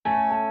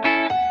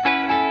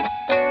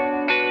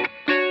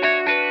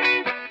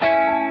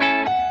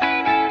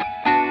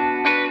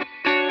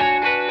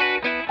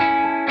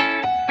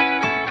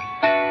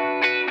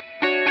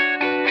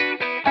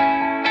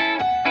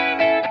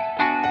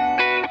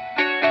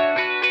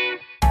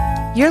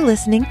You're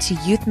listening to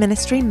Youth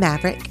Ministry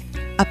Maverick,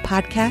 a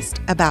podcast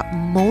about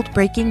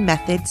mold-breaking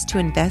methods to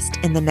invest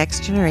in the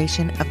next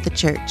generation of the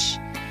church.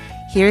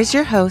 Here's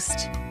your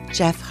host,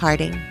 Jeff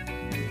Harding.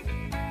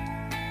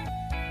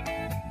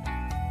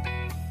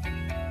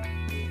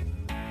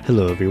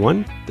 Hello,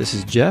 everyone. This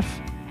is Jeff.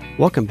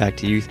 Welcome back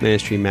to Youth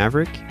Ministry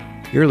Maverick.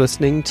 You're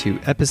listening to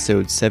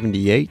episode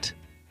 78,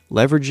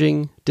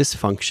 Leveraging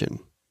Dysfunction.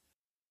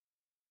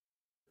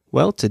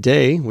 Well,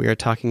 today we are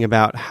talking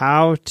about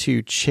how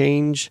to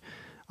change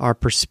our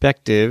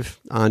perspective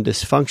on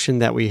dysfunction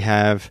that we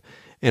have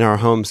in our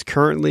homes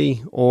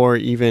currently, or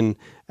even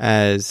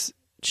as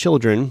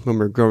children when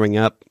we're growing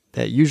up,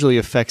 that usually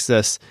affects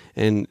us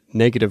in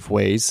negative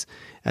ways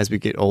as we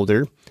get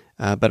older.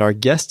 But our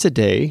guest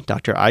today,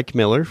 Dr. Ike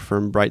Miller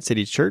from Bright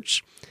City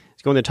Church,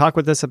 is going to talk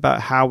with us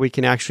about how we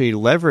can actually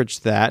leverage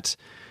that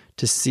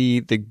to see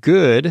the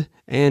good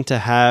and to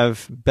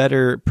have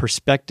better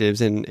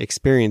perspectives and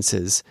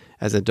experiences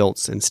as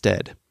adults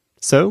instead.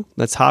 So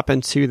let's hop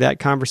into that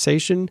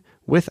conversation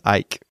with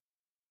Ike.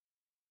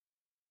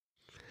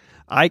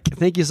 Ike,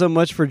 thank you so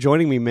much for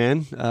joining me,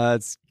 man.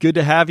 It's good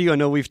to have you. I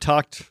know we've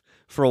talked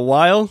for a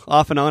while,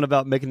 off and on,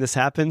 about making this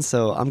happen,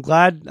 so I'm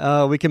glad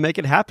we can make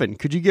it happen.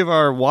 Could you give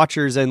our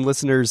watchers and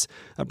listeners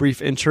a brief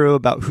intro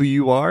about who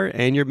you are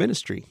and your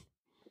ministry?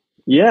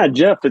 Yeah,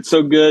 Jeff, it's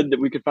so good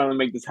that we could finally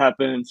make this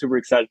happen. Super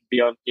excited to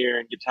be on here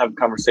and get to have a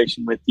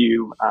conversation with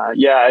you.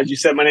 As you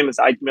said, my name is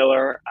Ike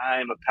Miller.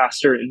 I'm a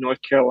pastor in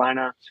North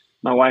Carolina.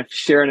 My wife,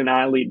 Sharon, and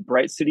I lead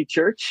Bright City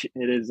Church.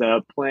 It is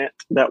a plant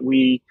that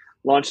we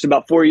launched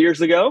about 4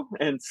 years ago.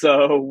 And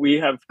so we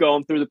have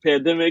gone through the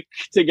pandemic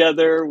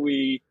together.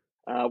 We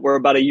were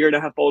about a year and a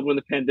half old when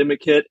the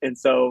pandemic hit. And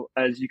so,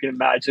 as you can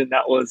imagine,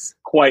 that was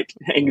quite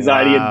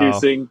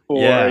anxiety-inducing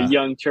for a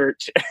young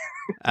church.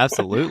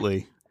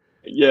 Absolutely.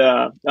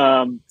 So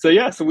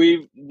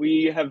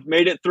we have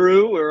made it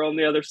through. We're on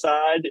the other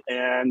side.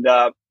 And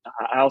I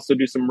also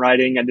do some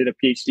writing. I did a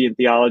PhD in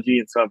theology.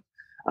 And so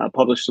I've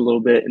published a little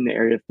bit in the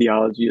area of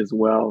theology as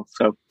well.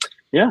 So,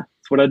 that's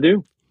what I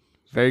do.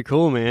 Very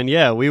cool, man.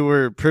 Yeah, we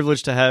were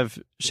privileged to have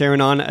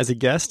Sharon on as a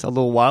guest a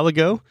little while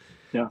ago.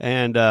 Yeah.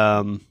 And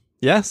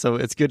so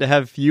it's good to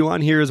have you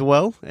on here as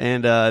well.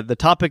 And the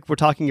topic we're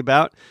talking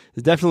about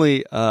is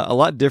definitely a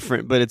lot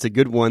different, but it's a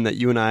good one that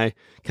you and I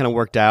kind of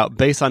worked out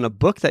based on a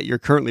book that you're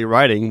currently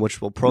writing, which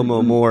we'll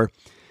promo more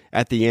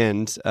at the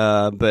end.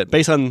 But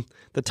based on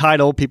the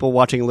title, people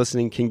watching and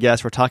listening can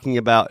guess we're talking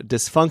about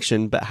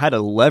dysfunction, but how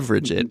to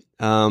leverage it.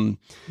 You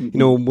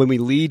know, when we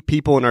lead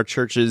people in our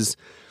churches,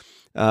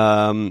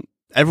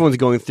 everyone's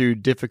going through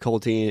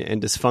difficulty and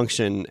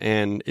dysfunction,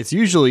 and it's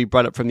usually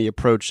brought up from the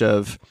approach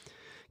of,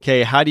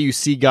 okay, how do you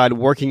see God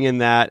working in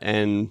that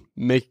and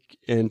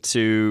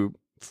to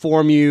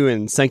form you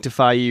and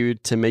sanctify you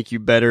to make you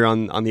better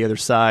on the other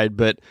side?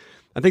 But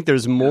I think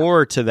there's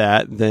more to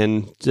that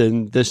than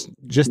this,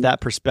 just that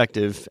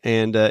perspective,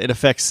 and it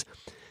affects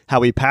how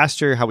we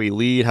pastor, how we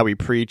lead, how we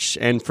preach,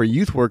 and for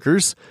youth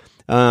workers,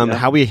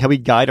 how we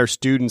guide our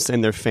students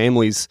and their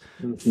families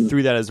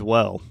through that as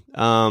well.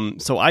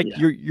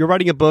 You're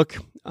writing a book,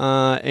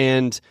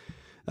 and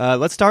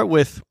let's start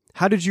with,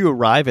 how did you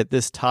arrive at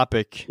this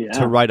topic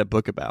to write a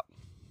book about?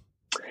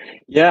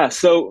 Yeah,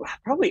 so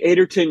probably 8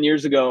 or 10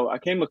 years ago, I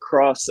came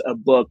across a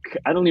book.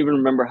 I don't even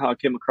remember how I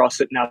came across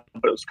it now,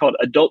 but it was called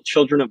Adult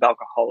Children of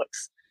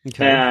Alcoholics.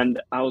 Okay.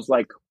 And I was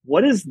like,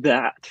 what is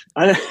that?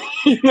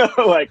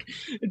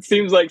 It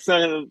seems like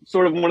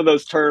sort of one of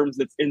those terms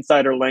that's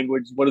insider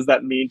language. What does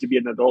that mean to be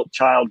an adult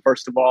child,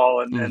 first of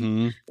all, and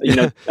then,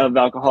 of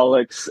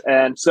alcoholics?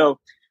 And so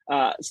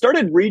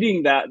started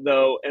reading that,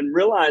 though, and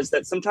realized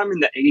that sometime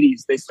in the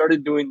 80s, they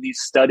started doing these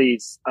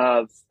studies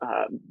of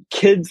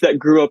kids that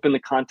grew up in the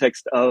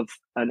context of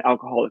an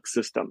alcoholic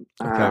system.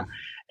 Okay.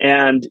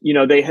 And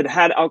they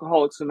had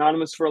Alcoholics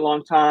Anonymous for a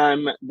long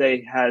time.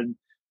 They had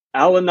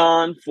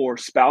Al-Anon for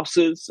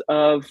spouses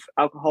of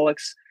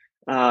alcoholics,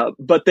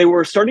 but they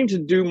were starting to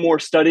do more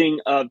studying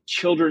of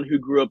children who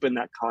grew up in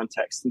that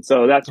context. And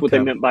so that's what they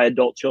meant by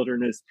adult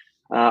children, is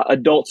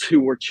adults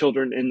who were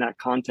children in that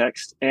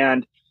context.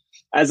 And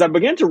as I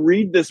began to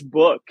read this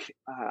book,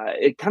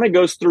 it kind of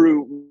goes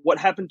through what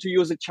happened to you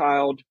as a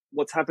child,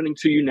 what's happening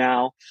to you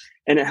now.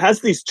 And it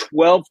has these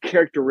 12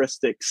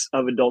 characteristics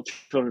of adult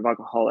children of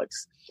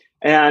alcoholics.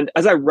 And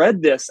as I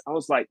read this, I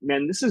was like,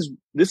 man, this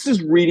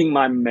is reading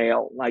my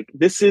mail. Like,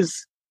 this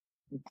is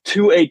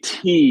to a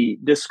T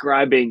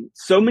describing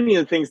so many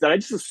of the things that I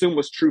just assumed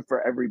was true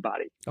for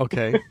everybody.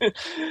 Okay.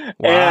 Wow.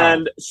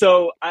 And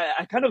so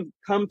I kind of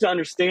come to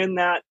understand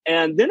that.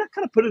 And then I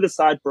kind of put it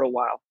aside for a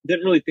while.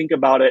 Didn't really think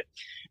about it.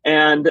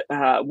 And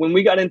when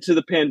we got into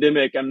the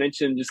pandemic, I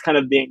mentioned just kind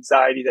of the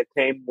anxiety that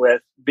came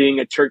with being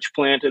a church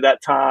plant at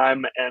that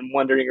time and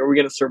wondering, are we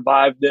going to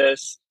survive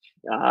this?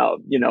 Are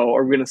we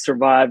going to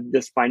survive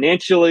this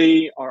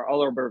financially? Are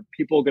all of our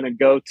people going to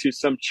go to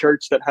some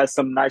church that has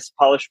some nice,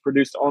 polished,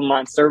 produced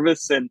online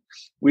service? And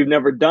we've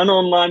never done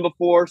online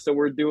before, so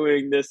we're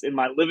doing this in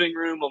my living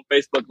room on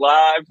Facebook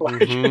Live.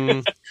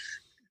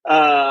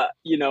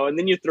 And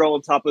then you throw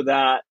on top of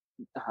that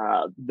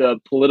the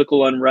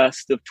political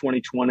unrest of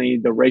 2020,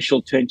 the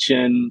racial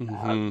tension,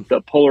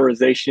 the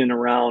polarization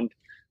around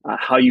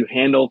how you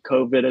handle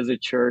COVID as a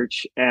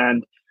church.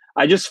 And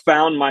I just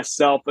found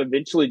myself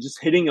eventually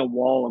just hitting a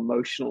wall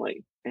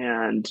emotionally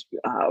and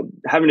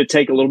having to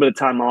take a little bit of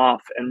time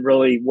off and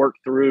really work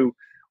through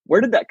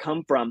where did that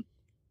come from.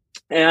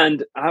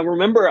 And I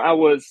remember I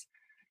was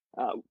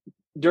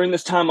during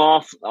this time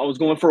off, I was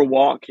going for a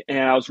walk and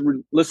I was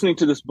listening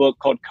to this book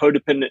called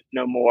Codependent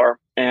No More.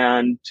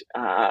 And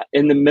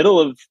in the middle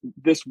of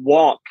this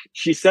walk,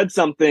 she said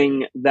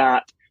something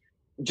that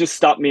just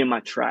stopped me in my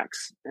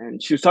tracks.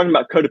 And she was talking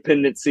about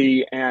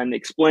codependency and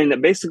explained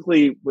that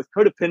basically with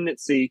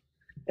codependency,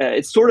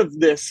 it's sort of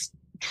this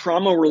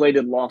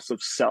trauma-related loss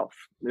of self.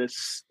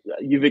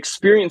 You've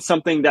experienced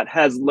something that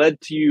has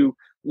led to you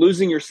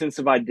losing your sense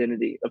of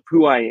identity of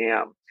who I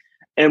am.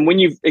 And when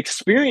you've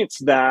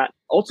experienced that,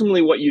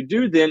 ultimately what you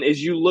do then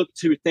is you look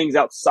to things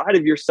outside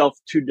of yourself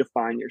to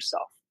define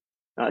yourself,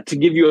 to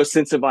give you a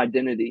sense of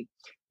identity.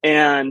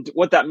 And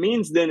what that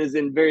means then is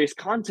in various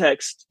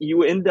contexts,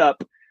 you end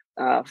up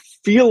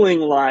feeling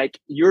like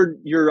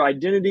your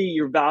identity,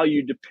 your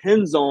value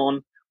depends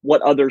on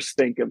what others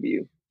think of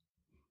you.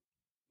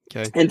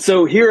 Okay. And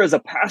so here as a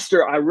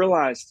pastor, I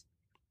realized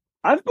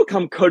I've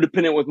become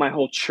codependent with my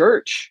whole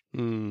church.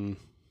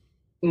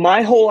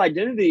 My whole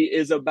identity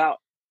is about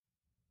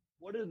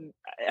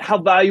how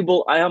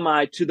valuable am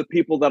I to the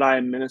people that I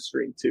am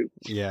ministering to?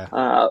 Yeah.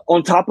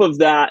 On top of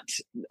that,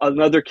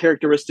 another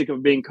characteristic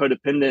of being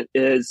codependent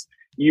is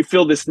you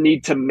feel this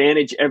need to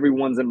manage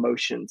everyone's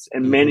emotions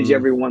and manage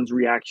everyone's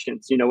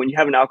reactions. You know, when you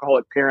have an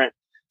alcoholic parent,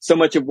 so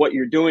much of what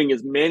you're doing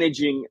is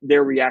managing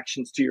their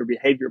reactions to your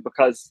behavior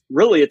because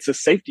really it's a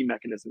safety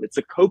mechanism. It's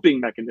a coping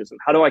mechanism.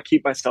 How do I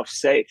keep myself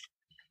safe?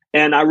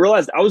 And I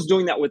realized I was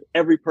doing that with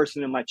every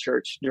person in my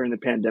church during the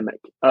pandemic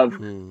of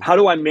how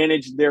do I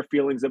manage their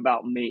feelings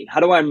about me? How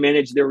do I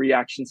manage their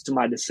reactions to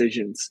my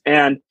decisions?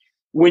 And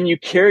when you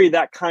carry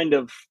that kind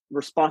of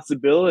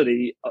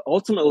responsibility,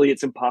 ultimately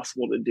it's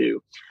impossible to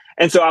do.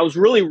 And so I was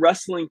really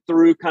wrestling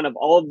through kind of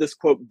all of this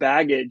quote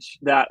baggage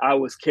that I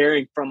was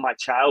carrying from my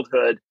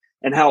childhood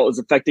and how it was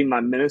affecting my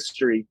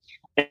ministry.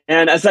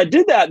 And as I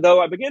did that,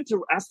 though, I began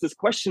to ask this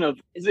question of,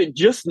 is it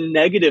just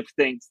negative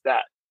things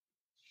that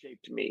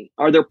shaped me?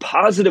 Are there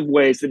positive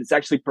ways that it's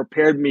actually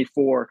prepared me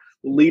for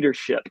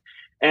leadership?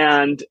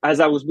 And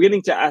as I was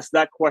beginning to ask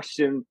that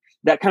question,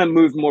 that kind of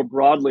moved more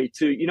broadly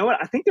to, you know what,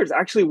 I think there's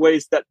actually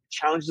ways that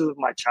challenges of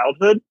my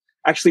childhood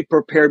actually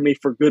prepared me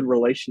for good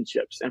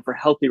relationships and for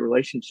healthy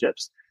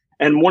relationships,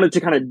 and wanted to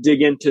kind of dig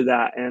into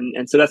that.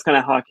 And so that's kind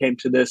of how I came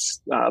to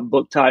this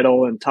book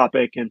title and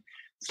topic and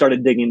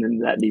started digging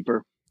into that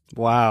deeper.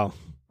 Wow.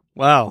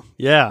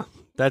 Yeah.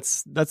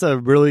 That's a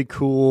really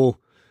cool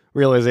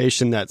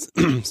realization that's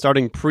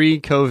starting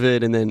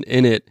pre-COVID, and then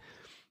in it,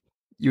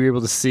 you were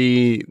able to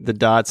see the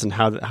dots and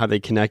how they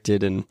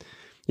connected. And,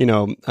 you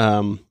know,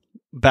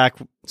 back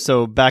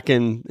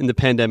in the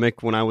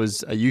pandemic when I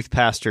was a youth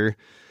pastor,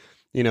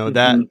 you know,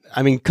 that,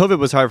 I mean, COVID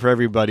was hard for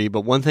everybody,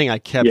 but one thing I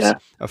kept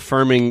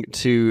affirming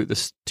to the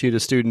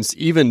students,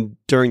 even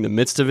during the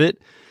midst of it,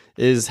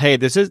 is, hey,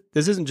 this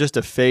isn't just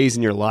a phase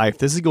in your life.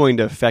 This is going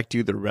to affect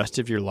you the rest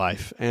of your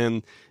life.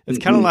 And it's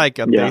kind of like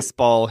a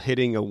baseball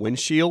hitting a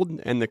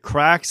windshield, and the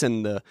cracks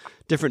and the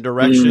different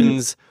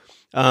directions.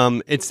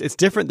 It's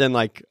different than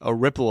like a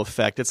ripple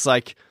effect. It's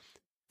like,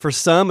 for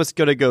some, it's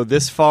going to go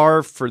this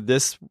far for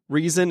this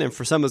reason, and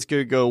for some, it's going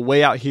to go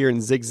way out here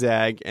and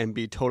zigzag and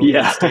be totally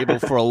unstable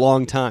for a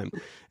long time.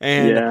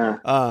 And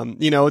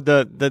you know,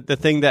 the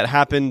thing that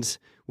happened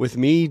with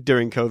me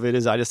during COVID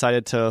is I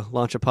decided to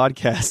launch a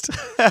podcast.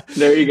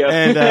 There you go.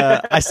 And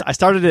I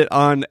started it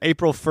on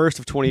April 1st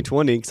of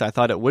 2020 because I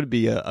thought it would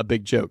be a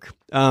big joke.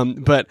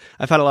 But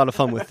I've had a lot of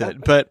fun with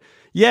it. But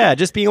yeah,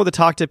 just being able to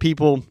talk to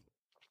people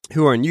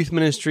who are in youth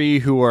ministry,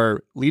 who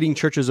are leading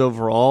churches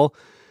overall,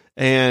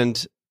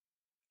 and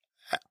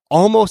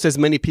almost as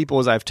many people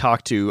as I've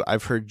talked to,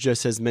 I've heard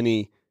just as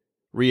many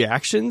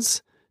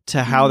reactions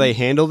to how they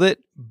handled it,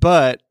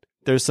 but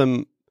there's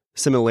some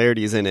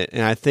similarities in it.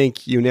 And I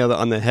think you nailed it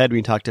on the head when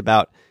you talked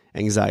about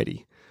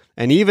anxiety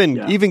and even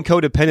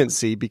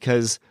codependency,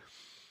 because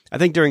I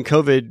think during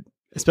COVID,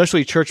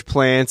 especially church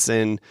plants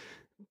and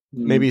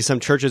maybe some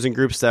churches and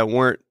groups that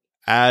weren't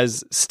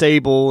as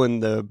stable in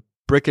the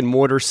brick and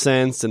mortar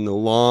sense and the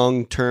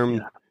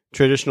long-term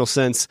traditional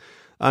sense.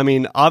 I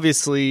mean,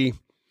 obviously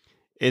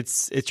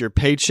it's your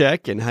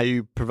paycheck and how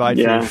you provide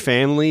for your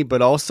family,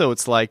 but also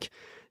it's like,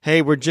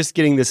 hey, we're just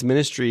getting this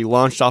ministry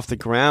launched off the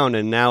ground,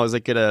 and now is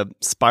it going to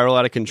spiral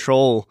out of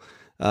control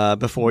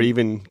before it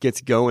even gets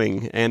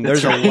going? And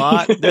there's a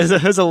lot,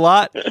 there's a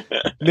lot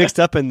mixed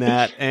up in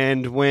that.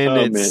 And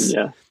when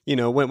you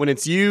know, when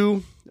it's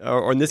you,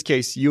 or in this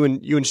case, you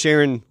and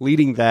Sharon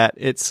leading that,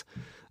 it's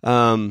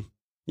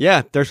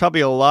there's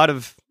probably a lot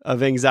of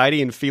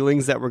anxiety and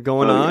feelings that were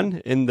going on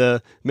in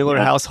the Miller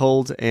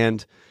household,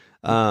 and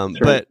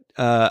but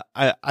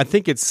I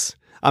think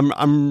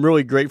I'm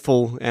really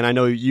grateful, and I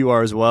know you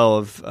are as well,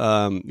 of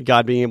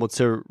God being able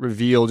to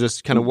reveal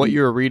just kind of what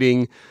you were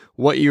reading,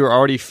 what you were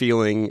already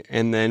feeling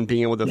and then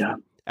being able to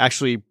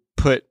actually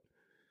put,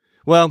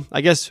 well,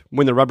 I guess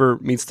when the rubber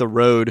meets the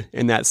road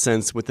in that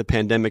sense with the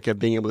pandemic of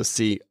being able to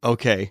see,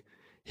 okay,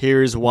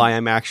 here's why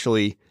I'm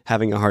actually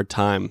having a hard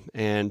time.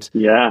 And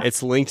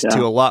it's linked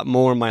to a lot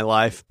more in my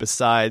life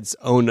besides,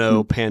 oh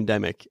no,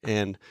 pandemic.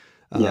 And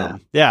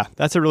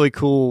that's a really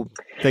cool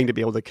thing to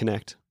be able to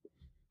connect.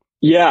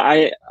 Yeah,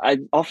 I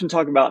often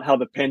talk about how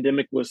the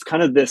pandemic was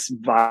kind of this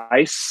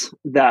vice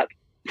that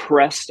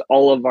pressed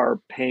all of our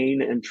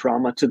pain and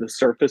trauma to the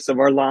surface of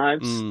our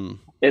lives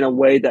in a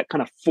way that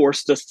kind of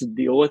forced us to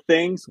deal with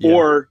things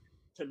or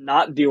to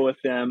not deal with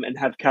them and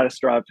have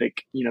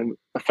catastrophic,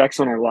 effects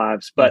on our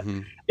lives. But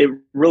it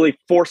really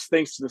forced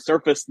things to the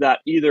surface that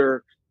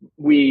either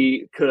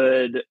we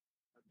could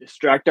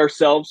distract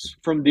ourselves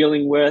from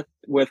dealing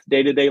with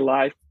day-to-day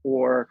life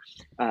or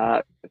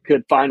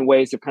could find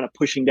ways of kind of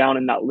pushing down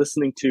and not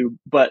listening to.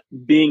 But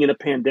being in a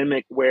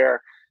pandemic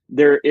where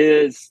there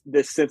is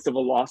this sense of a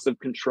loss of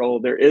control,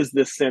 there is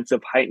this sense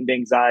of heightened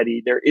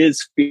anxiety, there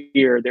is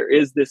fear, there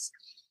is this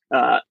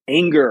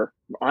anger,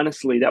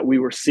 honestly, that we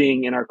were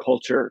seeing in our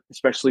culture,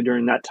 especially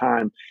during that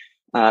time.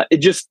 It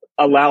just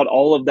allowed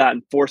all of that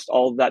and forced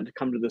all of that to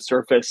come to the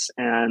surface.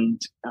 And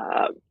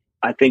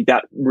I think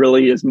that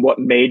really is what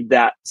made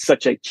that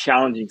such a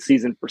challenging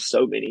season for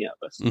so many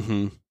of us.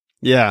 Mm-hmm.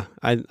 Yeah,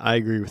 I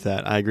agree with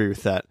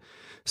that.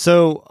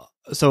 So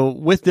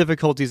with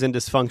difficulties and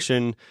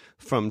dysfunction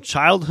from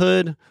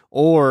childhood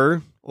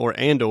or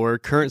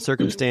current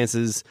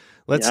circumstances,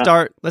 let's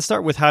start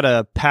with how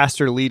to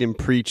pastor, lead, and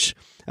preach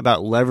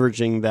about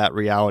leveraging that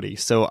reality.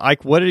 So,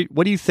 Ike, what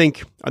do you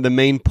think are the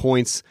main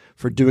points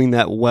for doing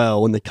that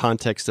well in the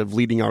context of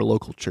leading our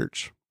local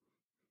church?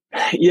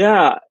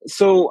 Yeah,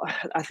 so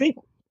I think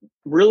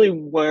really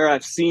where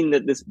I've seen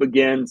that this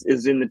begins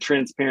is in the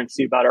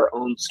transparency about our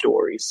own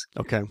stories.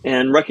 Okay.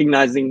 And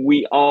recognizing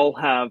we all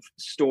have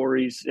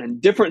stories and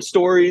different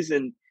stories,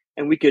 and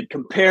we could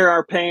compare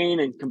our pain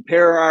and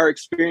compare our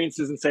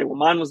experiences and say, well,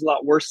 mine was a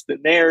lot worse than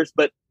theirs.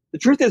 But the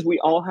truth is we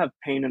all have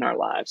pain in our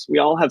lives. We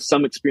all have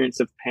some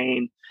experience of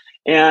pain.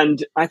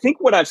 And I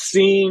think what I've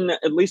seen,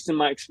 at least in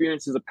my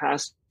experience as a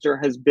pastor,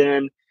 has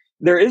been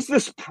there is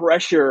this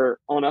pressure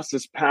on us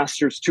as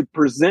pastors to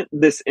present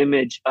this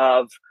image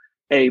of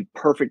a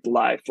perfect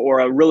life or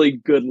a really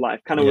good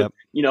life, kind of,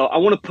 I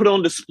want to put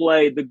on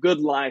display the good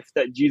life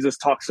that Jesus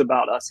talks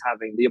about us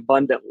having, the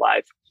abundant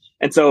life.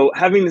 And so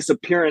having this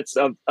appearance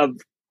of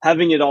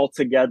having it all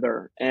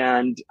together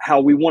and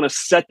how we want to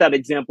set that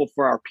example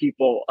for our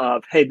people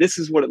of, hey, this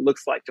is what it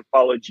looks like to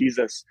follow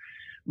Jesus.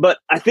 But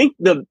I think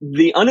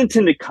the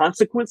unintended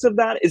consequence of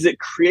that is it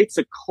creates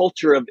a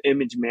culture of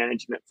image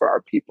management for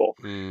our people,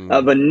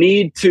 of a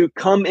need to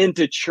come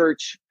into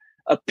church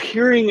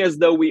appearing as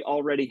though we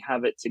already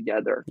have it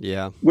together,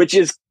 which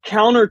is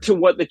counter to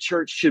what the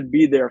church should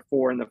be there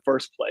for in the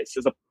first place,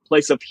 as a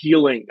place of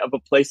healing, of a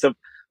place of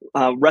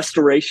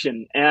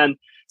restoration. And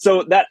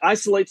so that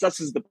isolates us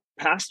as the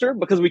pastor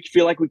because we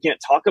feel like we can't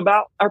talk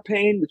about our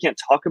pain. We can't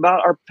talk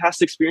about our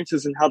past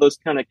experiences and how those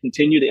kind of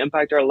continue to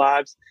impact our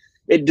lives.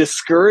 It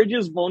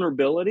discourages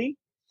vulnerability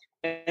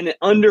and it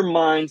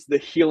undermines the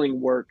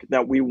healing work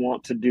that we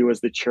want to do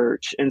as the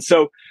church. And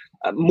so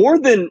more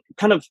than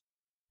kind of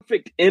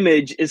perfect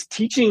image is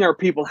teaching our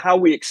people how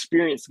we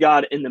experience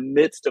God in the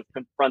midst of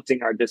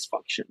confronting our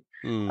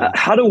dysfunction.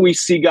 How do we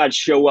see God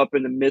show up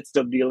in the midst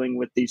of dealing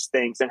with these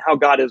things and how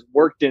God has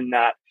worked in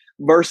that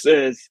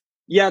versus,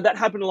 that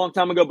happened a long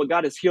time ago, but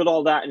God has healed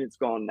all that and it's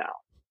gone now.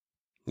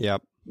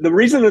 Yep. The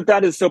reason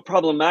that is so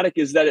problematic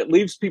is that it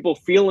leaves people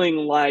feeling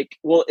like,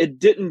 well, it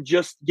didn't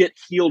just get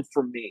healed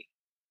for me.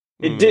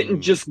 It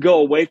didn't just go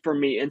away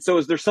from me. And so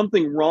is there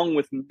something wrong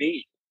with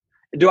me?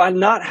 Do I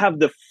not have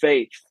the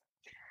faith?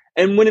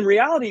 And when in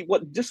reality,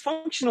 what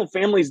dysfunctional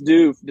families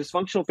do,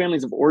 dysfunctional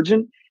families of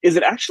origin, is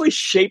it actually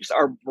shapes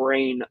our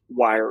brain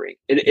wiring.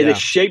 It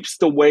shapes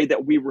the way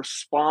that we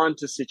respond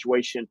to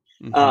situation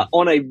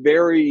on a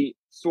very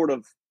sort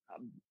of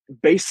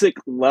basic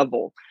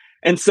level.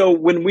 And so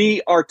when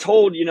we are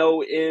told,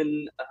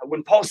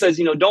 when Paul says,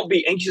 don't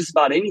be anxious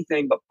about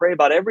anything, but pray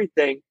about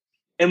everything.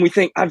 And we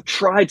think, I've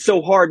tried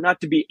so hard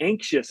not to be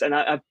anxious and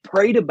I've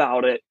prayed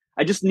about it.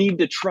 I just need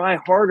to try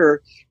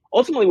harder.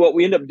 Ultimately, what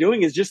we end up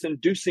doing is just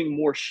inducing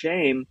more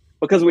shame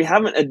because we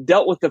haven't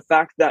dealt with the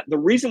fact that the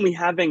reason we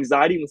have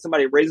anxiety when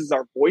somebody raises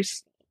their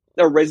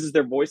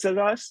voice at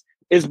us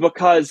is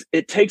because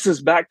it takes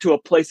us back to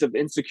a place of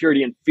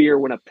insecurity and fear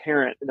when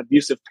an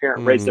abusive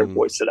parent raised their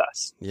voice at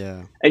us.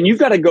 Yeah. And you've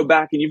got to go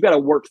back and you've got to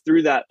work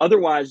through that.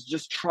 Otherwise,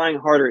 just trying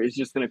harder is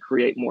just going to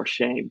create more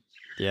shame.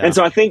 Yeah. And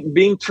so I think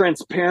being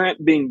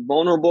transparent, being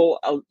vulnerable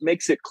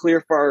makes it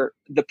clear for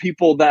the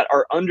people that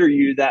are under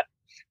you that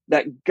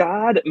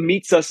God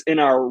meets us in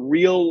our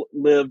real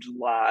lived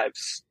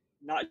lives,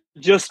 not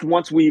just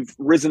once we've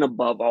risen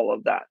above all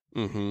of that.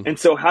 And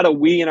so how do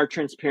we in our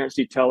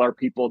transparency tell our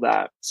people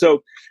that?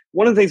 So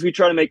one of the things we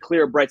try to make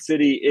clear at Bright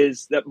City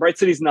is that Bright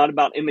City is not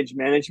about image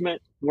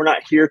management. We're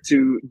not here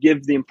to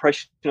give the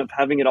impression of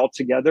having it all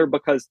together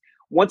because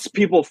once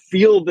people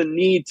feel the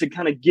need to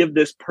kind of give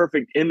this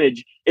perfect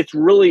image, it's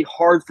really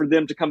hard for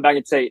them to come back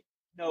and say,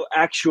 no,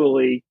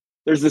 actually,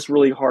 there's this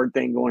really hard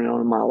thing going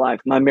on in my life.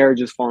 My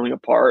marriage is falling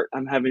apart.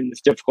 I'm having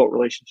this difficult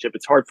relationship.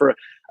 It's hard for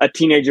a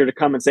teenager to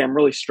come and say, I'm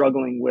really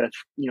struggling with,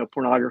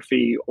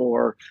 pornography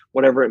or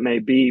whatever it may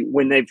be,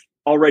 when they've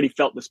already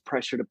felt this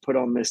pressure to put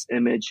on this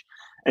image.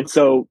 And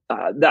so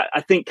that,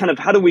 I think, kind of,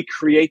 how do we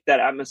create that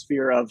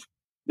atmosphere of,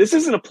 this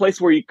isn't a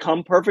place where you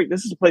come perfect.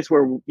 This is a place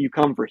where you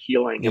come for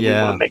healing, and we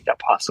want to make that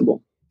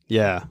possible.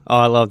 Yeah. Oh,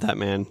 I love that,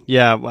 man.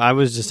 Yeah. I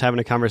was just having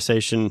a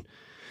conversation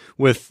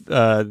with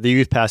the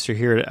youth pastor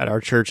here at our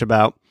church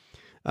about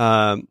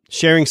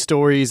sharing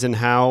stories, and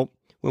how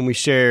when we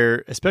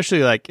share,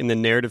 especially like in the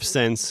narrative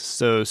sense,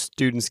 so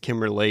students can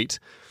relate,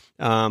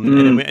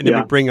 and then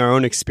we bring our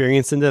own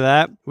experience into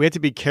that. We have to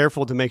be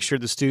careful to make sure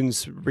the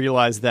students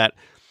realize that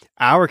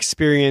our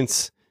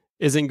experience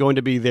isn't going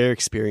to be their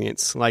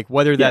experience. Like,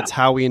 whether that's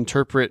how we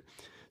interpret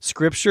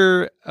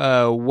scripture,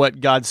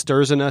 what God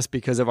stirs in us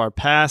because of our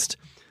past,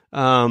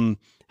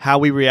 how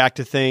we react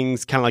to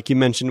things, kind of like you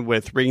mentioned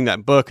with reading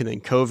that book and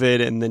then COVID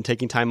and then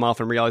taking time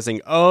off and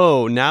realizing,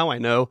 oh, now I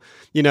know.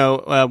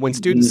 When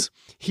students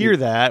hear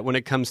that, when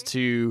it comes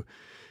to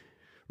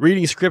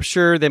reading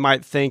scripture, they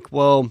might think,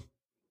 well,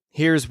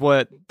 here's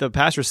what the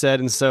pastor said,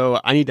 and so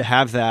I need to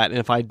have that. And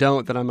if I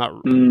don't, then I'm not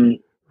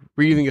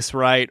reading this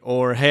right.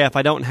 Or, hey, if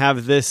I don't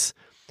have this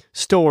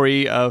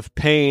story of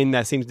pain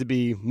that seems to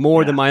be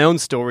more than my own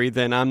story,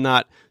 then I'm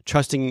not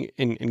trusting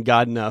in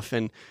God enough.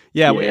 And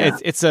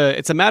it's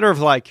a matter of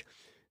like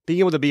being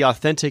able to be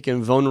authentic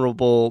and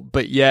vulnerable,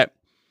 but yet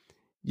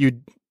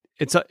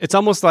it's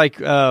almost like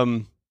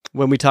when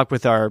we talk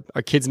with our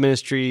kids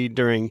ministry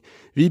during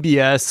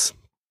VBS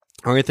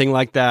or anything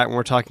like that, when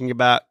we're talking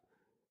about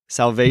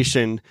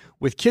salvation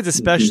with kids,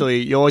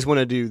 especially, you always want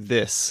to do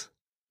this.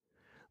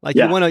 Like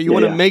you want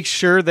to make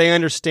sure they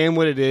understand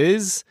what it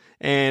is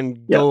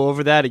and go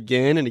over that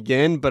again and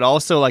again, but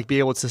also like be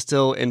able to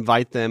still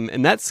invite them.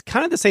 And that's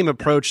kind of the same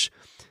approach.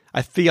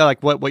 I feel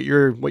like what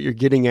you're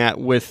getting at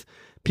with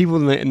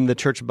people in the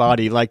church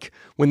body. Like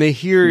when they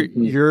hear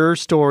your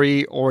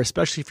story, or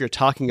especially if you're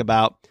talking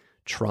about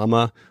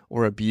trauma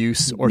or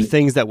abuse or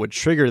things that would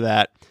trigger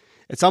that,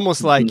 it's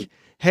almost like,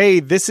 hey,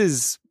 this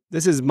is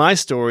my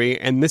story,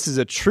 and this is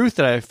a truth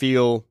that I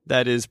feel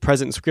that is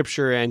present in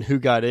scripture and who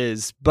God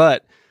is.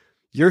 But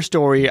your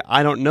story,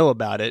 I don't know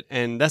about it.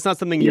 And that's not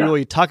something you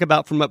really talk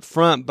about from up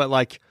front, but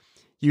like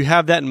you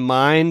have that in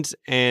mind,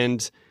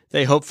 and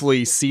they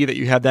hopefully see that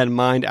you have that in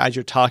mind as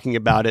you're talking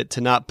about it,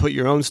 to not put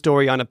your own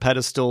story on a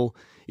pedestal,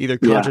 either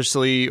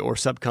consciously or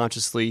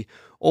subconsciously,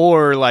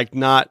 or like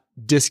not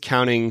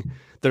discounting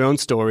their own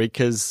story.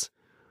 Because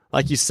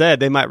like you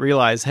said, they might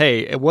realize,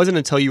 hey, it wasn't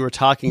until you were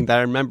talking that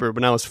I remember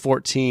when I was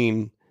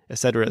 14, et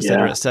cetera, et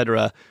cetera, et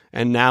cetera.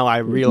 And now I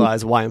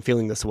realize why I'm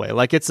feeling this way.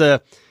 Like it's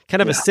a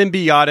kind of a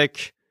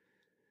symbiotic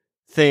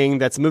thing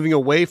that's moving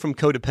away from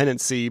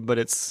codependency, but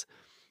it's,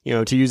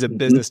 to use a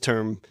business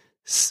term,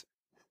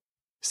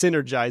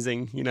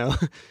 synergizing,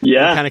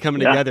 kind of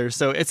coming together.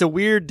 So it's a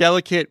weird,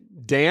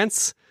 delicate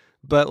dance,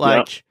 but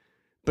like,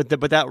 but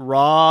that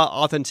raw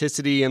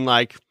authenticity and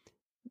like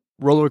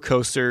roller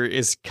coaster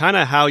is kind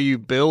of how you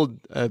build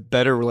a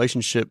better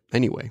relationship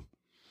anyway.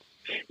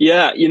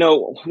 Yeah.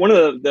 One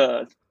of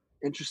the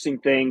interesting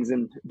things,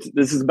 and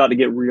this is about to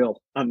get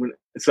real.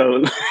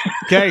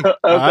 Okay.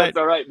 That's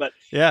all right. But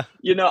yeah,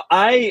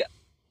 I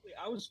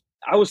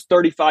was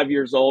 35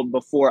 years old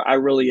before I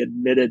really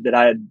admitted that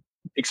I had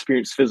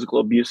experienced physical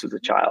abuse as a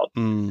child.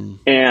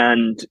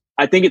 And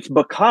I think it's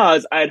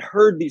because I had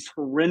heard these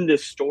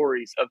horrendous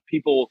stories of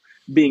people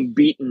being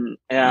beaten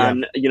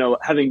and,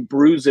 having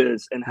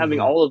bruises and having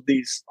all of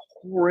these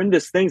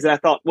horrendous things. And I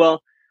thought,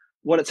 well,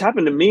 what has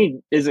happened to me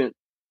isn't,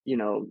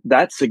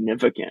 that's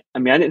significant. I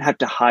mean, I didn't have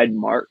to hide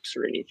marks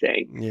or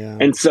anything. Yeah.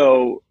 And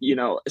so,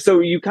 so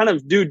you kind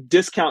of do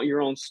discount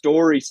your own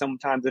story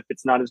sometimes if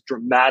it's not as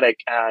dramatic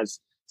as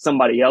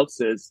somebody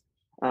else's.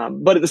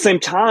 But at the same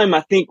time,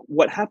 I think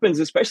what happens,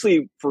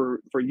 especially for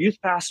youth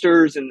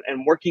pastors and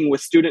working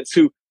with students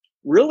who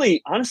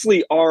really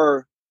honestly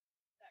are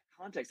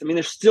that context. I mean,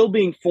 they're still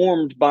being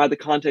formed by the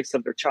context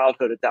of their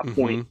childhood at that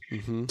point,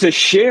 to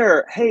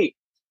share, hey,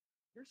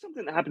 here's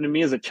something that happened to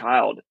me as a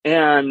child,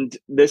 and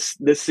this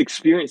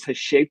experience has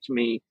shaped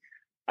me.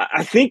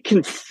 I think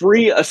can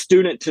free a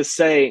student to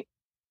say,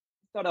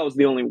 I thought I was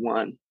the only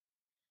one.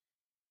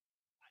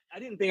 I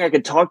didn't think I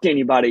could talk to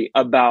anybody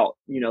about,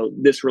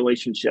 this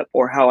relationship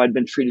or how I'd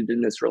been treated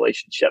in this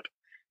relationship.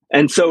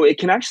 And so it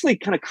can actually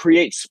kind of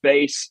create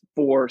space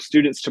for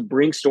students to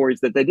bring stories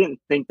that they didn't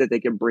think that they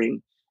could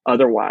bring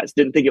otherwise,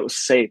 didn't think it was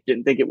safe,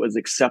 didn't think it was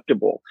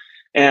acceptable.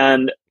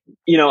 And,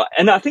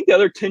 and I think the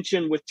other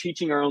tension with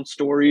teaching our own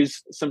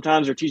stories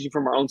sometimes, or teaching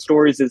from our own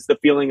stories, is the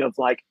feeling of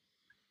like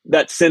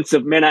that sense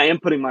of, man, I am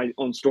putting my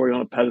own story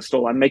on a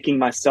pedestal. I'm making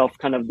myself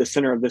kind of the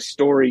center of this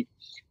story.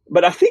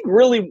 But I think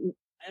really,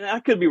 and I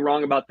could be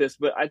wrong about this,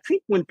 but I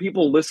think when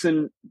people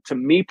listen to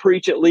me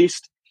preach, at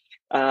least,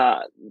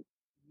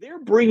 they're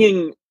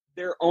bringing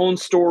their own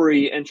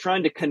story and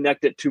trying to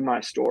connect it to my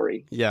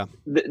story. Yeah.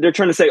 They're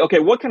trying to say, okay,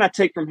 what can I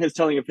take from his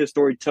telling of his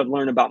story to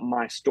learn about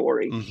my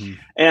story? Mm-hmm.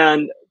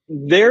 And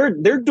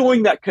they're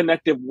doing that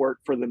connective work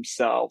for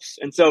themselves.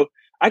 And so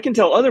I can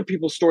tell other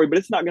people's story, but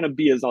it's not going to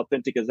be as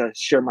authentic as I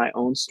share my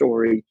own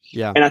story.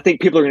 Yeah. And I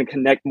think people are going to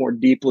connect more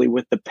deeply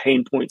with the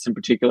pain points in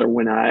particular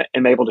when I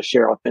am able to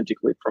share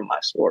authentically from my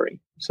story.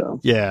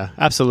 So, yeah,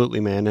 absolutely,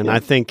 man. And I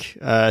think,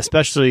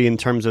 especially in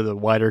terms of the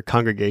wider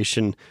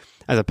congregation,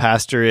 as a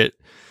pastor, it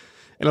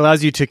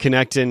allows you to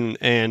connect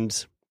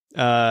and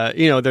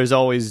there's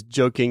always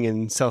joking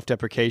and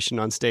self-deprecation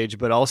on stage,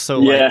 but also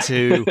like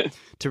to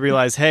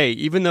realize, hey,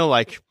 even though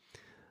like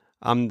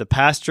I'm the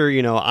pastor,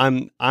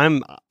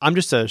 I'm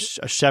just a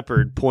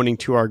shepherd pointing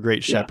to our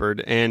great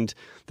shepherd, and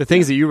the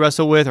things that you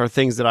wrestle with are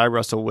things that I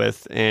wrestle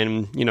with,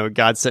 and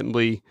God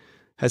simply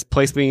has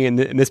placed me in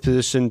this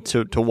position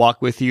to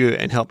walk with you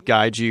and help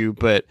guide you,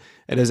 but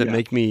it doesn't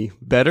make me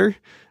better.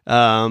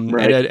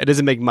 Right. It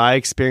doesn't make my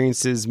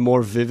experiences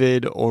more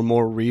vivid or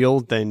more real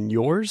than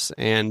yours.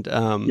 And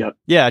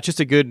it's just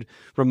a good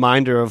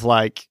reminder of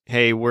like,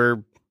 hey,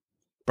 we're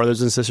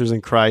brothers and sisters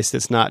in Christ.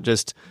 It's not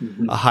just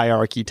a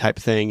hierarchy type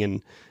thing,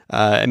 and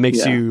it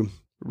makes you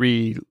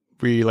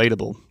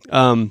relatable.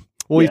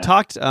 We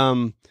talked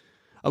a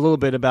little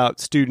bit about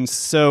students.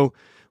 So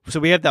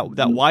we have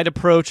that wide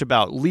approach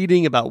about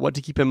leading, about what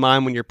to keep in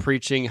mind when you're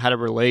preaching, how to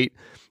relate.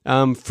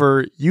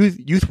 For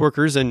youth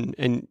workers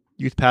and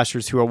youth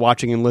pastors who are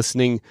watching and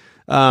listening,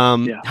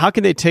 how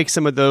can they take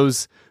some of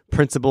those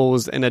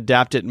principles and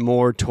adapt it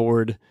more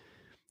toward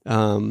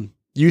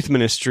youth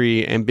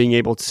ministry and being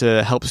able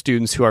to help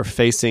students who are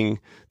facing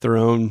their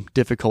own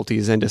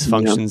difficulties and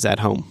dysfunctions at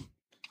home?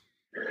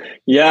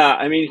 Yeah,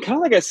 I mean, kind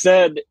of like I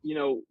said,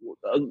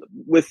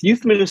 with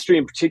youth ministry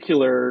in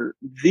particular,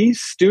 these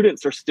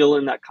students are still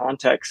in that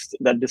context,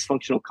 that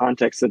dysfunctional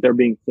context that they're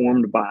being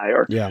formed by,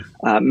 or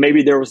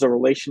maybe there was a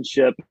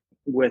relationship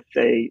with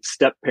a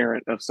step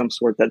parent of some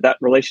sort that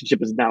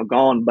relationship is now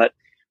gone, but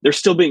they're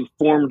still being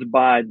formed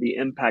by the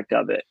impact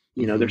of it.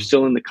 They're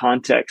still in the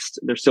context.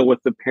 They're still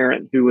with the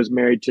parent who was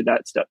married to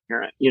that step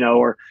parent,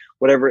 or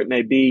whatever it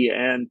may be.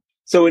 And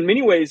so in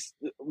many ways,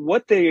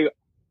 what they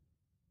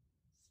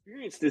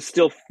experienced is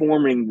still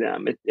forming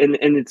them. And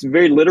it's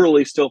very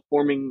literally still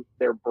forming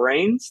their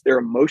brains, their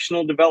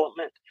emotional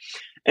development.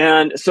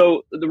 And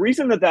so the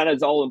reason that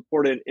is all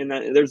important, in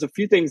that there's a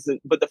few things,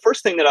 but the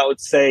first thing that I would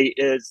say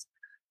is,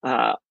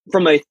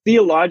 from a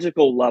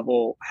theological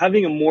level,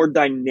 having a more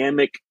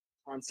dynamic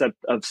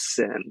concept of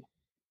sin.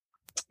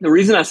 The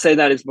reason I say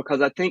that is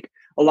because I think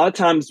a lot of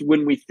times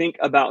when we think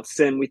about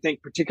sin, we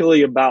think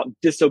particularly about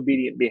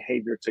disobedient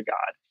behavior to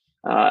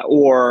God,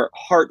 or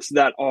hearts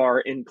that are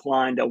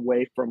inclined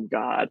away from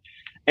God.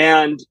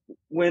 And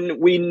when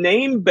we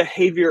name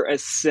behavior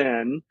as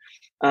sin,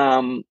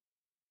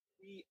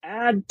 we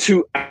add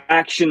to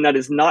action that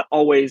is not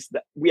always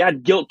we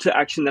add guilt to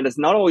action that is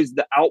not always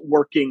the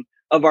outworking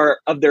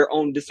of their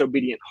own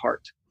disobedient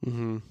heart.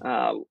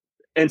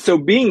 And so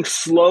being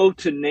slow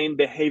to name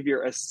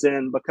behavior as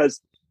sin, because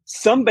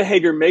some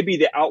behavior may be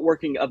the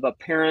outworking of a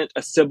parent,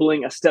 a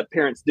sibling, a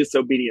step-parent's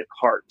disobedient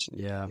heart,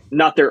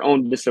 not their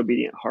own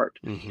disobedient heart.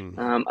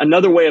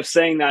 Another way of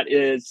saying that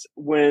is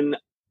when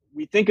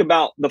we think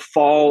about the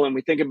fall and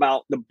we think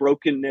about the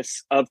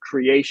brokenness of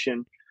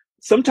creation,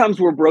 sometimes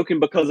we're broken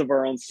because of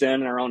our own sin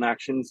and our own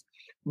actions,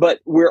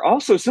 but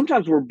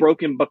sometimes we're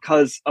broken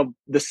because of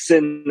the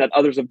sin that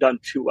others have done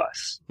to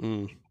us.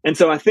 And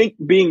so I think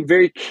being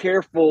very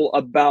careful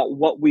about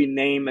what we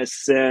name as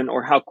sin,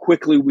 or how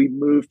quickly we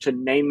move to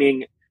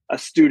naming a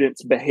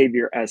student's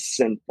behavior as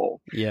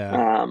sinful.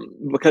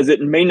 Because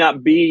it may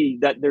not be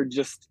that they're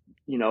just,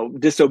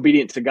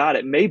 disobedient to God.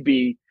 It may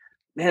be,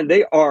 man,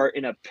 they are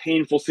in a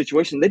painful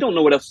situation. They don't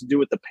know what else to do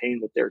with the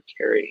pain that they're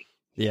carrying.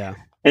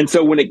 And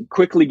so when it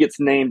quickly gets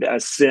named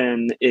as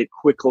sin, it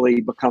quickly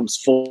becomes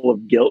full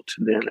of guilt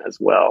then as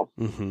well.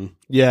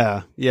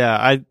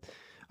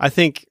 I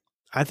think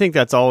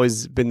that's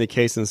always been the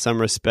case in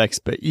some respects,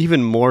 but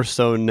even more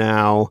so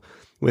now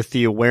with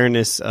the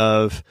awareness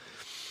of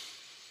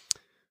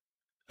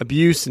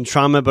abuse and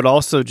trauma, but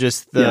also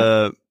just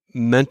the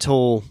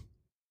mental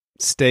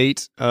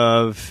state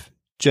of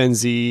Gen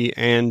Z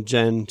and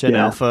Gen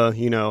Alpha.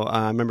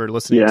 I remember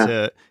listening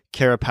to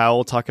Kara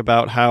Powell talk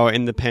about how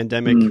in the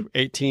pandemic,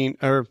 13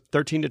 to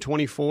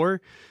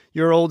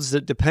 24-year-olds,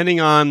 that depending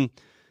on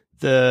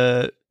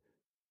the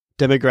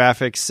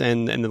demographics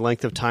and the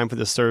length of time for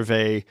the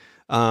survey,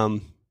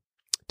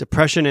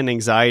 depression and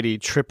anxiety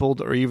tripled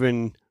or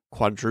even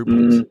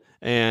quadrupled.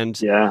 And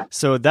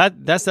so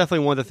that's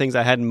definitely one of the things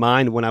I had in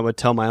mind when I would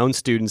tell my own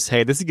students,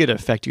 hey, this is going to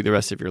affect you the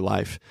rest of your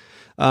life.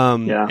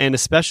 And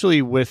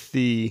especially with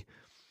the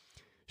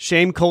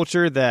shame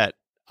culture that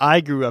I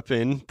grew up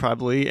in,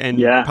 probably,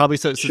 and probably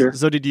so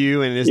did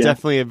you. And it's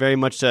definitely very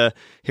much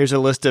here's a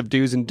list of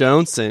do's and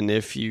don'ts, and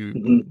if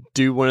you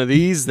do one of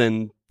these,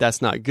 then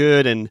that's not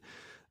good. And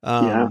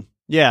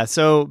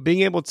so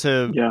being able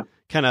to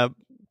kind of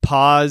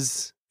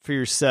pause for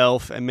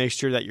yourself and make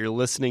sure that you're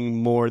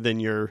listening more than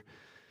you're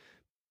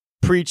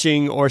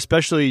preaching or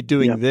especially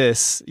doing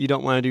this. You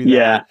don't want to do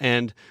that.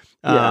 And,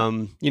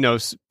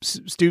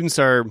 students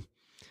are,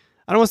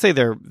 I don't want to say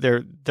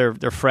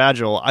they're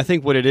fragile. I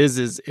think what it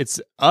is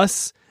it's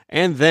us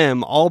and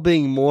them all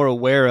being more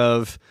aware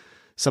of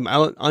some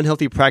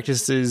unhealthy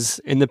practices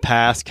in the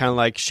past, kind of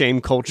like shame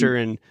culture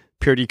and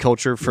purity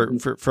culture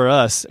for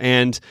us,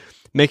 and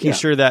making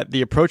sure that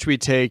the approach we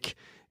take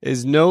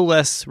is no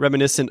less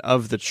reminiscent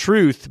of the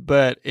truth,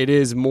 but it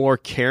is more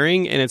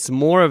caring, and it's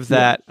more of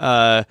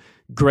that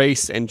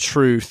grace and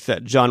truth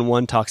that John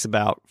 1 talks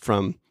about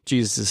from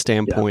Jesus'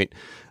 standpoint.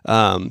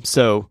 It's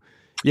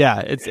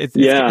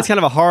kind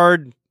of a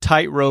hard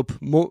tightrope,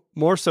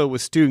 more so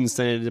with students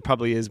than it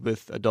probably is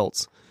with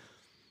adults.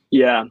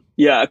 Yeah.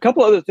 A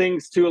couple other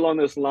things too along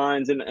those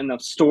lines, and a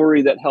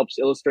story that helps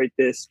illustrate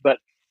this. But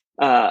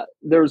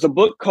there's a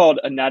book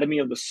called Anatomy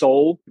of the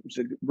Soul, which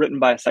is written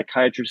by a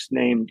psychiatrist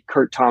named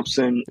Kurt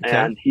Thompson,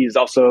 and he's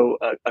also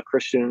a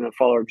Christian and a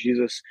follower of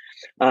Jesus.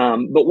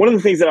 But one of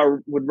the things that I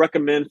would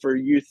recommend for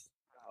youth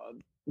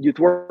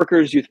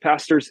workers, youth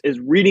pastors, is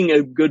reading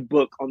a good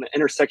book on the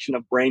intersection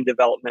of brain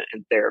development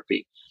and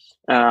therapy.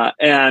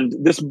 And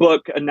this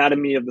book,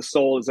 Anatomy of the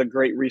Soul, is a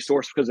great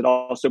resource because it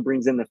also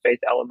brings in the faith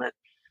element.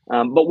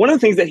 But one of the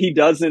things that he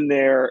does in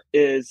there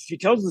is he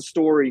tells the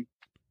story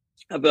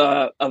of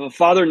a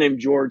father named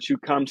George who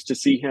comes to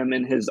see him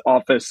in his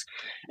office.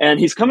 And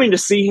he's coming to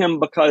see him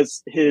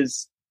because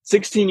his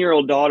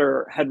 16-year-old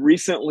daughter had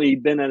recently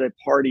been at a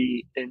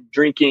party and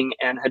drinking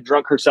and had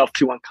drunk herself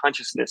to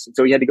unconsciousness. And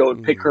so he had to go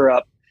and pick her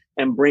up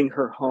and bring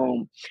her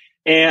home.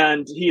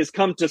 And he has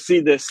come to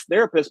see this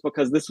therapist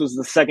because this was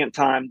the second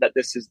time that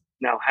this has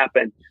now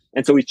happened.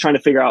 And so he's trying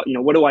to figure out,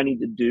 what do I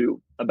need to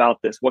do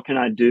about this? What can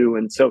I do?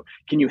 And so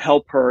can you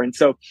help her? And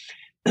so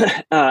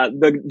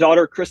the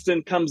daughter,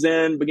 Kristen, comes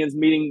in, begins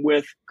meeting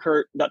with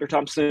Dr.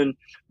 Thompson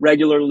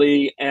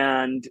regularly,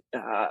 and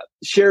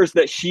shares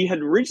that she had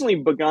originally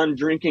begun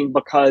drinking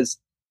because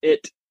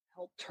it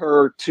helped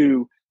her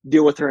to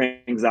deal with her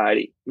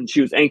anxiety. When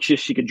she was anxious,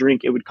 she could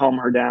drink. It would calm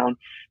her down.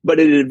 But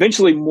it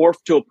eventually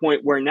morphed to a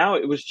point where now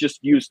it was just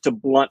used to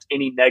blunt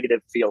any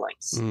negative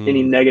feelings,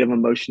 any negative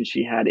emotions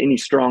she had, any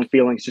strong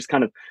feelings, just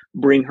kind of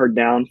bring her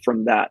down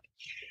from that.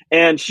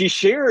 And she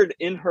shared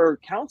in her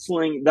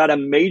counseling that a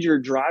major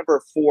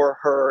driver for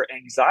her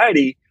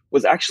anxiety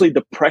was actually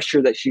the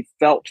pressure that she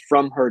felt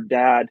from her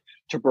dad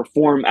to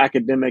perform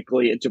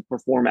academically and to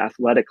perform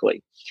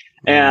athletically.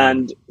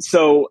 And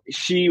so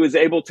she was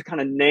able to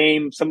kind of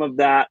name some of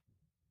that.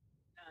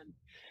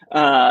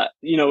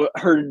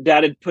 Her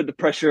dad had put the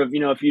pressure of,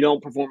 if you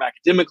don't perform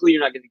academically,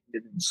 you're not going to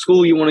get into the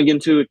school you want to get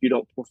into. If you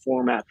don't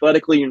perform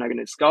athletically, you're not going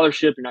to get a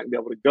scholarship. You're not going to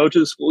be able to go to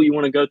the school you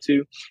want to go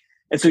to.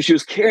 And so she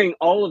was carrying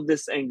all of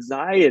this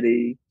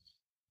anxiety.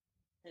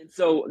 And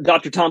so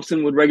Dr.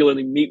 Thompson would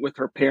regularly meet with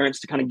her parents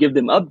to kind of give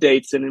them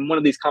updates. And in one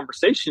of these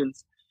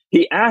conversations,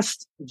 he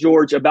asked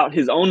George about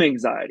his own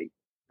anxiety.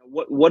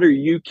 What are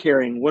you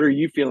carrying? What are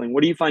you feeling?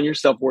 What do you find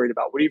yourself worried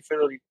about? What do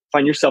you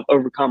find yourself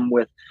overcome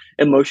with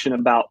emotion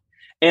about?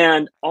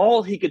 And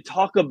all he could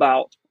talk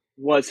about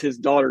was his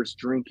daughter's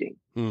drinking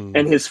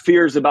and his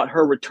fears about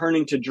her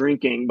returning to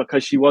drinking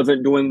because she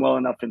wasn't doing well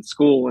enough in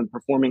school and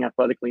performing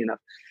athletically enough.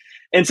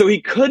 And so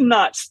he could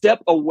not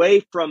step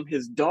away from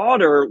his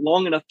daughter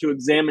long enough to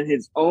examine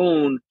his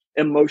own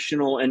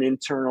emotional and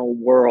internal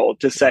world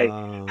to say,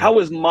 how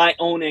is my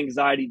own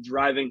anxiety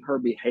driving her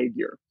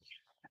behavior?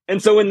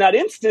 And so in that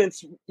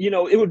instance,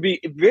 it would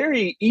be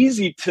very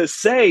easy to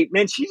say,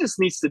 man, she just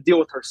needs to deal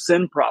with her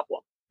sin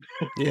problem.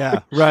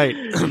 Yeah, right.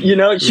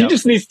 She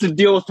just needs to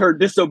deal with her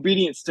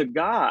disobedience to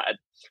God.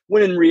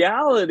 When in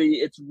reality,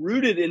 it's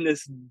rooted in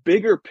this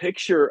bigger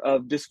picture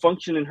of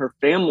dysfunction in her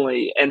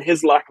family and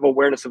his lack of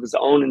awareness of his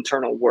own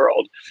internal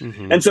world.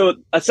 And so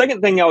a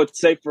second thing I would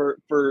say for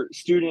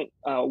student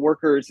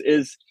workers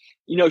is,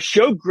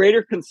 show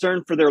greater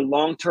concern for their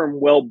long-term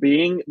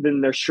well-being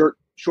than their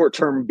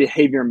short-term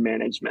behavior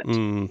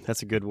management.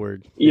 That's a good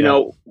word.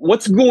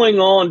 What's going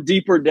on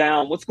deeper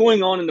down? What's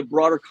going on in the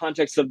broader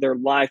context of their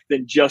life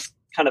than just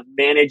kind of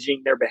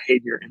managing their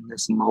behavior in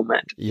this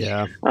moment?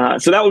 Yeah.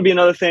 So that would be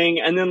another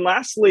thing. And then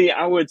lastly,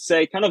 I would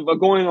say kind of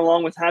going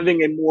along with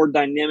having a more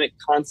dynamic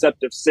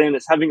concept of sin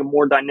is having a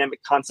more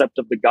dynamic concept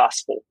of the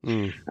gospel.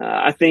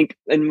 I think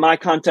in my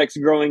context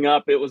growing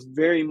up, it was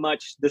very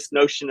much this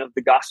notion of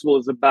the gospel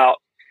is about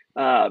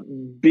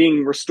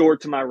being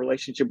restored to my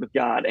relationship with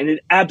God. And it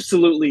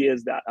absolutely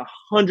is that.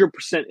 100%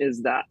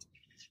 is that.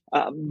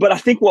 But I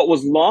think what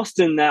was lost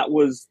in that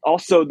was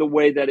also the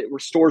way that it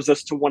restores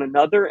us to one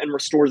another and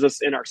restores us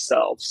in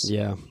ourselves.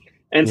 Yeah.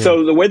 And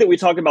so the way that we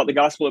talk about the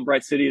gospel at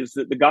Bright City is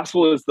that the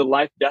gospel is the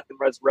life, death, and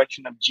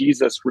resurrection of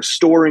Jesus,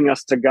 restoring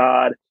us to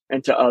God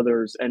and to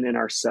others and in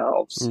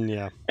ourselves.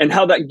 And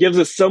how that gives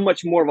us so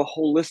much more of a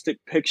holistic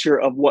picture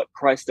of what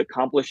Christ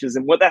accomplishes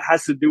and what that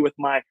has to do with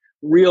my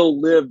real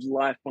lived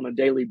life on a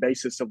daily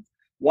basis, of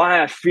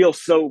why I feel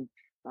so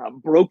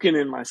broken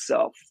in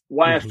myself,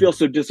 why I feel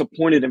so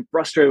disappointed and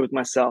frustrated with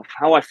myself,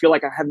 how I feel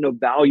like I have no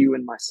value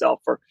in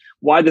myself, or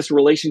why this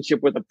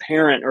relationship with a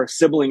parent or a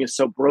sibling is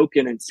so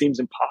broken and seems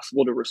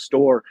impossible to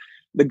restore.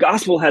 the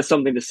gospel has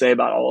something to say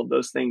about all of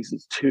those things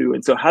too.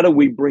 And so how do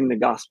we bring the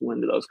gospel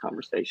into those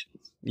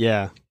conversations?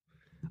 Yeah.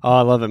 Oh,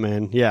 I love it,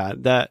 man. Yeah.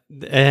 That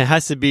it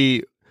has to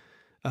be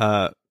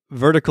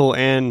vertical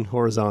and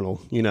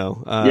horizontal,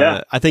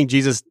 I think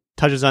Jesus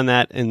touches on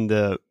that in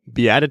the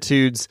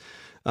Beatitudes,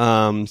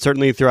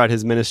 certainly throughout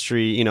his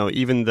ministry.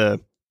 Even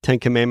the 10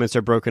 Commandments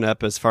are broken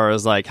up as far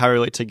as like how I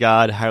relate to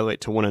God, how I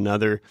relate to one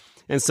another.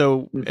 And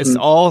so it's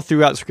all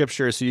throughout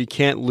Scripture, so you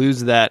can't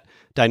lose that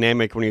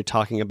dynamic when you're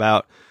talking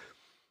about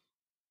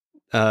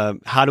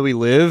how do we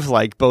live,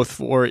 like both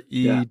for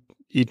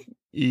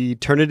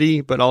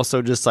eternity, but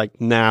also just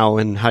like now,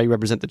 and how you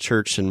represent the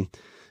church. And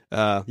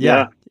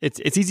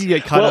it's easy to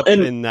get caught up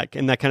in that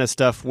kind of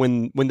stuff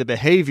when the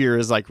behavior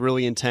is like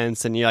really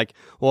intense, and you're like,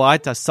 well, I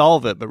have to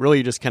solve it, but really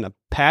you're just kind of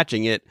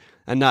patching it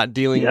and not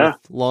dealing with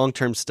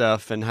long-term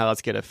stuff and how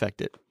that's going to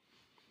affect it.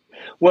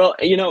 Well,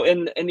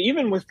 and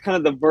even with kind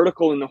of the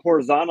vertical and the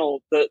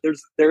horizontal,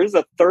 there is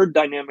a third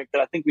dynamic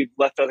that I think we've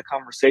left out of the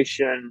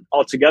conversation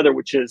altogether,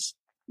 which is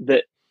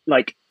the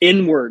like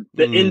inward,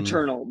 the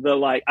internal, the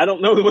like, I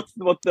don't know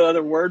what the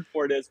other word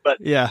for it is, but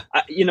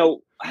I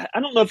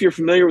don't know if you're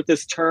familiar with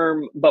this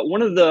term, but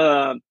one of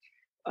the,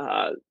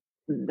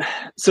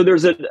 so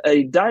there's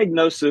a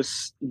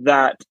diagnosis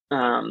that,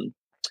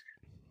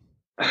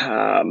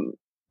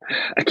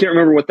 I can't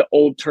remember what the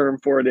old term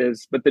for it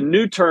is, but the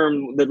new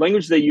term, the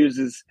language they use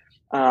is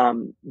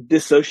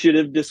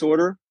dissociative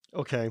disorder.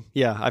 Okay.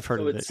 Yeah, I've heard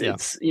of it. Yeah.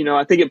 It's,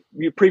 I think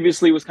it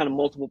previously was kind of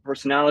multiple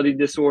personality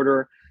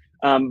disorder,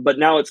 but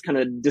now it's kind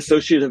of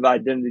dissociative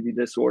identity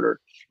disorder.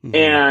 Mm-hmm.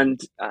 And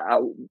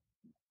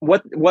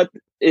what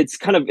it's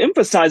kind of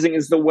emphasizing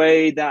is the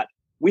way that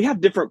we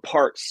have different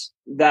parts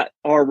that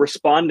are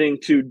responding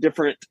to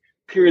different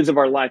periods of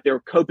our life. There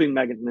are coping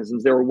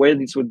mechanisms. There are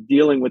ways with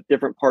dealing with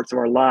different parts of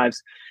our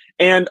lives.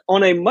 And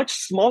on a much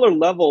smaller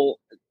level,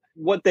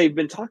 what they've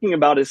been talking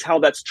about is how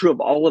that's true of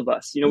all of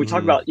us. We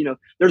talk about,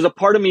 there's a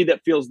part of me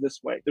that feels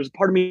this way. There's a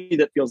part of me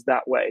that feels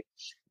that way.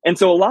 And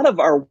so a lot of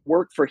our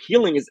work for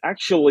healing is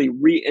actually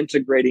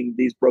reintegrating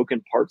these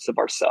broken parts of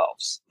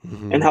ourselves,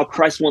 and how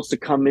Christ wants to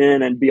come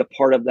in and be a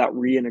part of that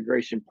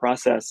reintegration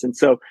process. And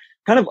so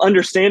kind of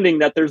understanding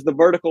that there's the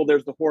vertical,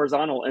 there's the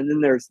horizontal, and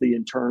then there's the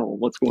internal,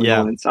 what's going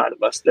on inside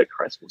of us that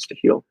Christ wants to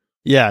heal.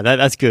 Yeah,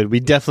 that's good.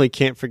 We definitely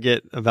can't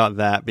forget about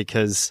that,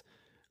 because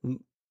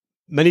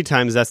many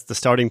times that's the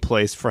starting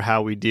place for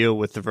how we deal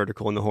with the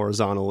vertical and the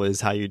horizontal,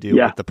 is how you deal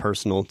with the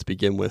personal to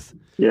begin with.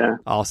 Yeah.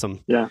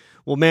 Awesome. Yeah.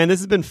 Well, man, this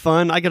has been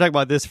fun. I could talk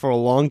about this for a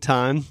long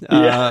time,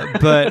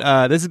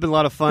 but this has been a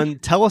lot of fun.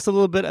 Tell us a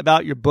little bit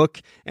about your book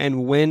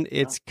and when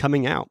it's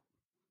coming out.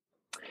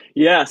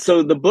 Yeah,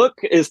 so the book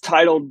is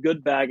titled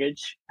Good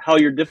Baggage: How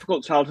Your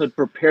Difficult Childhood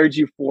Prepared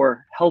You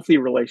for Healthy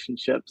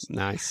Relationships.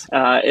 Nice.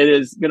 It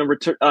is going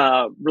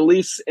to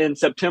release in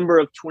September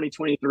of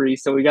 2023,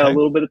 so we got a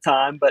little bit of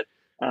time, but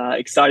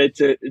excited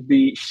to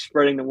be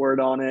spreading the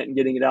word on it and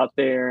getting it out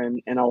there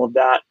and all of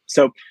that.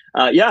 So,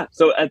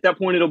 so at that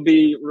point, it'll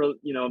be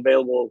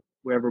available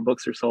wherever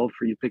books are sold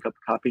for you to pick up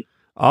a copy.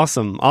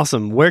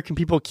 Awesome. Where can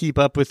people keep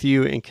up with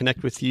you and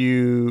connect with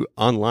you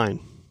online?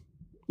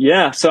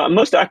 Yeah, so I'm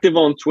most active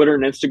on Twitter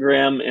and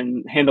Instagram,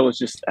 and handle is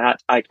just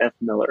at Ike F.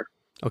 Miller.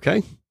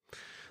 Okay.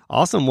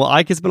 Awesome. Well,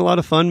 Ike, it's been a lot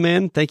of fun,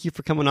 man. Thank you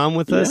for coming on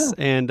with us.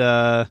 And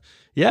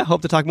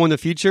hope to talk more in the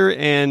future.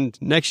 And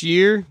next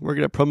year, we're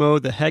going to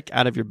promote the heck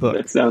out of your book.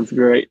 That sounds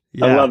great.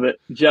 Yeah. I love it.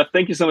 Jeff,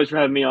 thank you so much for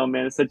having me on,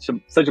 man. It's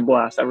such a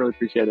blast. I really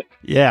appreciate it.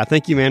 Yeah,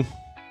 thank you, man.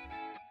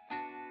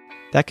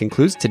 That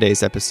concludes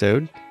today's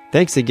episode.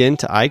 Thanks again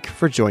to Ike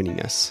for joining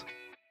us.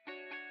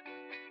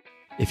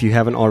 If you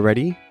haven't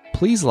already,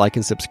 please like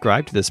and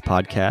subscribe to this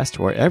podcast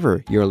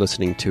wherever you're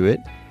listening to it,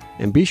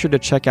 and be sure to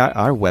check out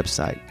our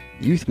website,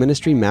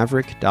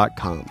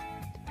 youthministrymaverick.com.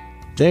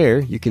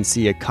 There, you can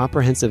see a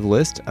comprehensive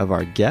list of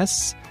our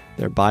guests,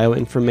 their bio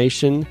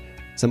information,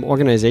 some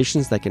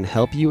organizations that can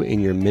help you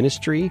in your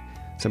ministry,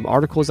 some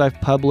articles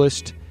I've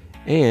published,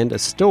 and a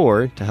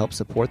store to help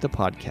support the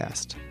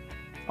podcast.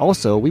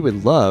 Also, we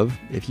would love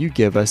if you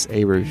give us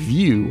a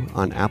review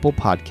on Apple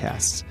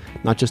Podcasts.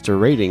 Not just a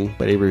rating,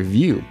 but a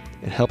review.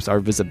 It helps our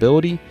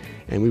visibility,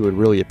 and we would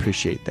really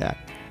appreciate that.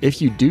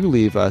 If you do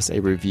leave us a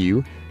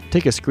review,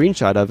 take a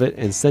screenshot of it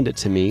and send it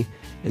to me,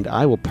 and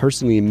I will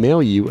personally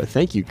mail you a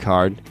thank you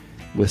card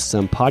with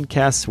some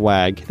podcast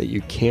swag that you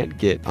can't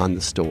get on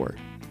the store.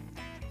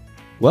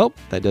 Well,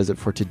 that does it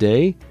for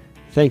today.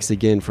 Thanks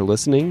again for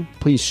listening.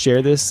 Please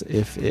share this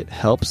if it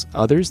helps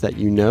others that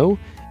you know,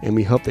 and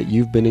we hope that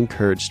you've been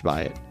encouraged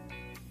by it.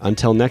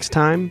 Until next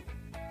time,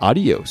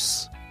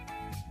 adios.